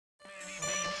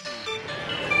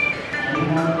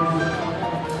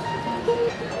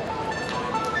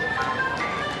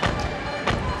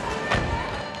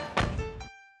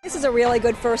This is a really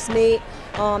good first meet.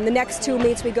 The next two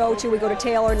meets we go to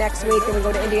Taylor next week, then we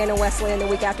go to Indiana Wesleyan the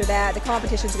week after that. The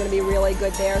competition is going to be really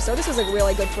good there. So this was a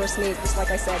really good first meet, just like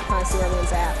I said, kind of see where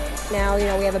everyone's at. Now, you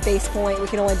know, we have a base point. We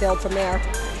can only build from there.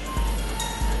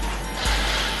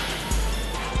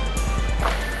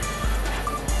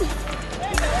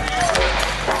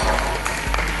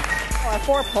 Our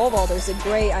four pole vaulters did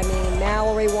great. I mean,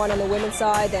 Mallory won on the women's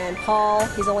side, then Paul,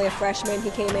 he's only a freshman, he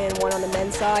came in and won on the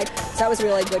men's side. So that was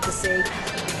really good to see.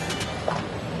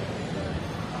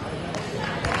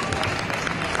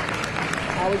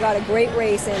 We got a great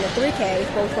race in the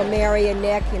 3K, both from Mary and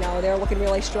Nick. You know, they're looking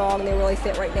really strong and they're really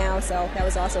fit right now, so that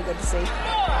was also good to see.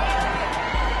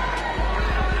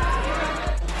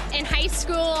 In high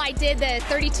school, I did the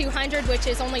 3,200, which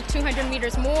is only 200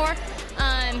 meters more.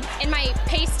 And my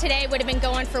pace today would have been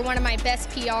going for one of my best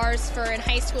PRs for in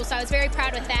high school, so I was very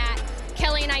proud with that.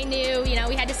 Kelly and I knew, you know,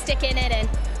 we had to stick in it and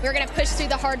we were going to push through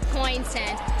the hard points,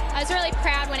 and I was really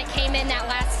proud when it came in that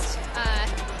last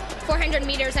 400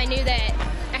 meters. I knew that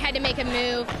I had to make a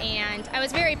move, and I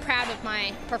was very proud of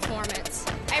my performance.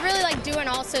 I really like doing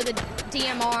also the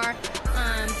DMR.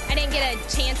 I didn't get a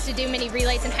chance to do many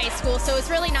relays in high school, so it's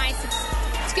really nice.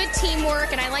 It's good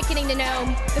teamwork, and I like getting to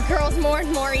know the girls more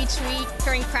and more each week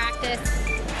during practice.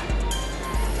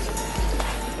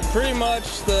 Pretty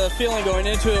much the feeling going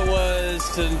into it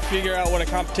was to figure out what a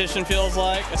competition feels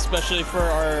like, especially for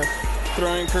our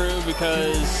throwing crew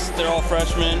because they're all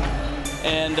freshmen.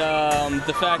 And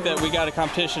the fact that we got a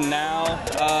competition now,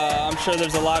 I'm sure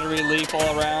there's a lot of relief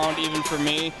all around, even for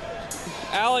me.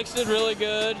 Alex did really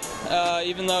good,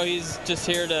 even though he's just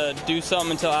here to do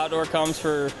something until outdoor comes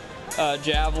for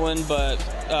javelin. But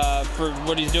for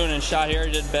what he's doing in shot here,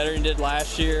 he did better than he did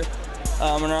last year.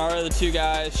 And our other two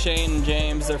guys, Shane and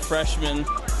James, they're freshmen.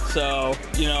 So,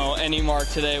 you know, any mark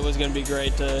today was going to be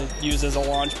great to use as a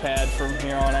launch pad from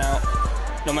here on out,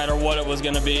 no matter what it was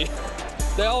going to be.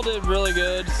 They all did really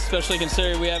good, especially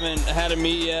considering we haven't had a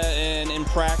meet yet, and in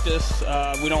practice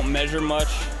we don't measure much,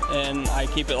 and I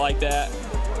keep it like that.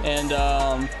 And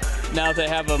now that they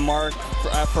have a mark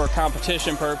for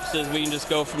competition purposes, we can just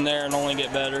go from there and only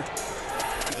get better.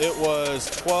 It was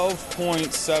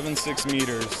 12.76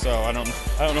 meters, so I don't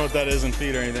know what that is in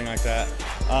feet or anything like that.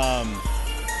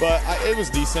 But it was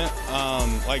decent.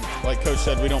 Like Coach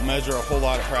said, we don't measure a whole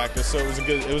lot at practice, so it was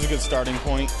a good starting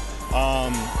point.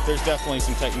 There's definitely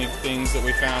some technique things that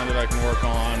we found that I can work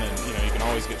on, and you know, you can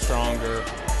always get stronger,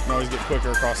 you can always get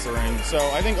quicker across the ring. So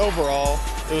I think overall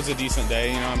it was a decent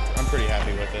day. You know, I'm pretty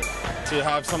happy with it. To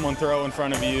have someone throw in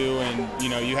front of you, and you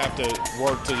know, you have to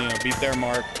work to beat their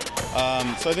mark.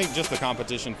 So I think just the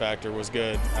competition factor was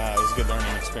good. It was a good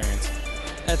learning experience.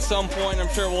 At some point, I'm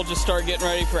sure we'll just start getting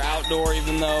ready for outdoor,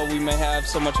 even though we may have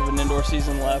so much of an indoor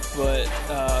season left. But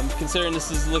considering this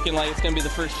is looking like it's going to be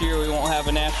the first year we won't have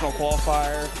a national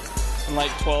qualifier in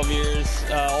like 12 years,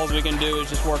 all we can do is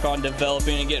just work on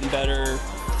developing and getting better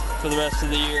for the rest of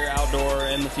the year, outdoor,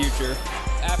 and the future.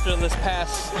 After this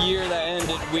past year that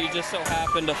ended, we just so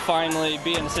happened to finally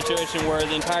be in a situation where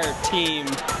the entire team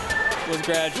was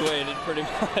graduated, pretty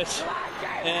much.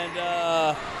 And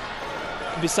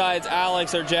besides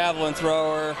Alex, our javelin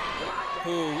thrower,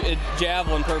 who, in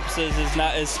javelin purposes,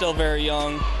 is still very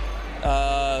young,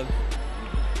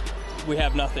 we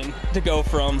have nothing to build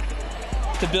from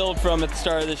at the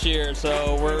start of this year.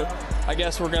 So I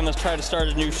guess we're going to try to start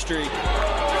a new streak.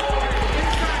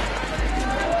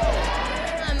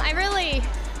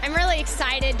 I'm really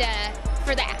excited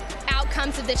for the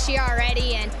outcomes of this year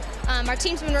already, and our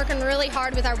team's been working really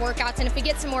hard with our workouts. And if we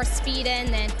get some more speed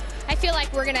in, then I feel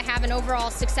like we're going to have an overall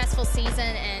successful season.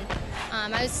 And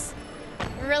I was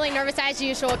really nervous as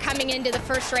usual coming into the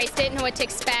first race. Didn't know what to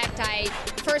expect.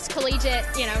 First collegiate,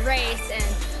 race,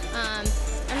 and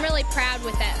I'm really proud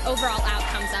with the overall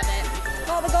outcomes of it.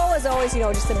 Well, the goal is always,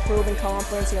 just improve in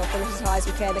conference, finish as high as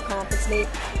we can at the conference meet.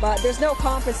 But there's no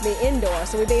conference meet indoor,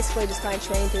 so we basically just kind of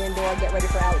train through indoor, get ready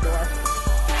for outdoor.